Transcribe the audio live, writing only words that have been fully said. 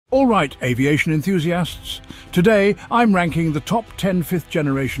All right, aviation enthusiasts. Today, I'm ranking the top 10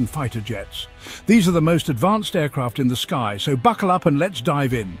 fifth-generation fighter jets. These are the most advanced aircraft in the sky, so buckle up and let's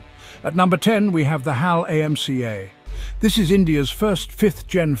dive in. At number 10, we have the HAL AMCA. This is India's first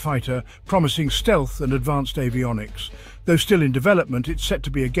fifth-gen fighter, promising stealth and advanced avionics. Though still in development, it's set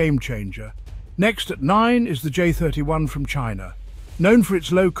to be a game-changer. Next, at 9, is the J-31 from China. Known for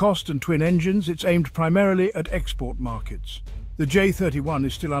its low cost and twin engines, it's aimed primarily at export markets. The J-31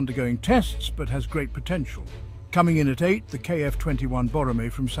 is still undergoing tests, but has great potential. Coming in at 8, the KF-21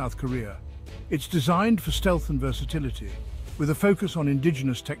 Borome from South Korea. It's designed for stealth and versatility. With a focus on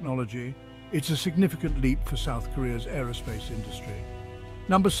indigenous technology, it's a significant leap for South Korea's aerospace industry.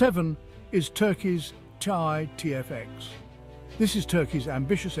 Number 7 is Turkey's TI-TFX. This is Turkey's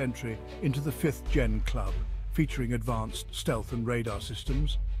ambitious entry into the fifth-gen club, featuring advanced stealth and radar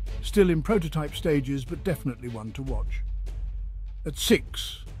systems. Still in prototype stages, but definitely one to watch. At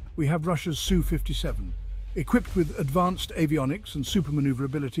 6, we have Russia's Su-57. Equipped with advanced avionics and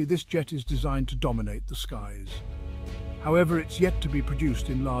supermaneuverability, this jet is designed to dominate the skies. However, it's yet to be produced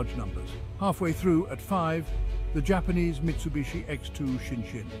in large numbers. Halfway through, at 5, the Japanese Mitsubishi X2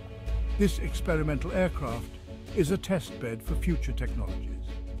 Shinshin. This experimental aircraft is a testbed for future technologies.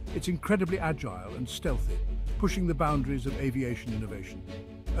 It's incredibly agile and stealthy, pushing the boundaries of aviation innovation.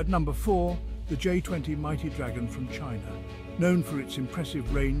 At number 4, the J-20 Mighty Dragon from China. Known for its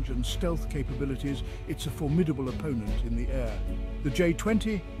impressive range and stealth capabilities, it's a formidable opponent in the air. The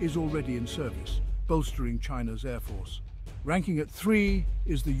J-20 is already in service, bolstering China's air force. Ranking at 3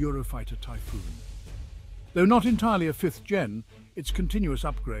 is the Eurofighter Typhoon. Though not entirely a fifth-gen, its continuous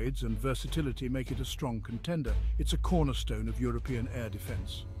upgrades and versatility make it a strong contender. It's a cornerstone of European air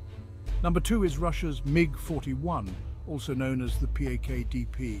defense. Number 2 is Russia's MiG-41, also known as the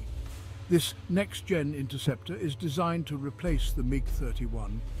PAK-DP. This next-gen interceptor is designed to replace the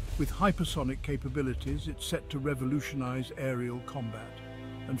MiG-31. With hypersonic capabilities, it's set to revolutionize aerial combat.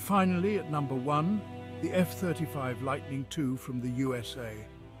 And finally, at number 1, the F-35 Lightning II from the USA.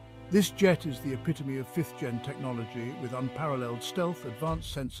 This jet is the epitome of fifth-gen technology. With unparalleled stealth,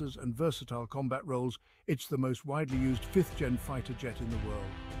 advanced sensors, and versatile combat roles, it's the most widely used fifth-gen fighter jet in the world.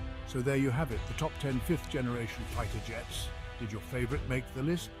 So there you have it, the top 10 fifth-generation fighter jets. Did your favorite make the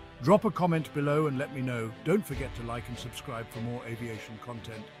list? Drop a comment below and let me know. Don't forget to like and subscribe for more aviation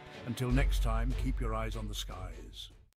content. Until next time, keep your eyes on the skies.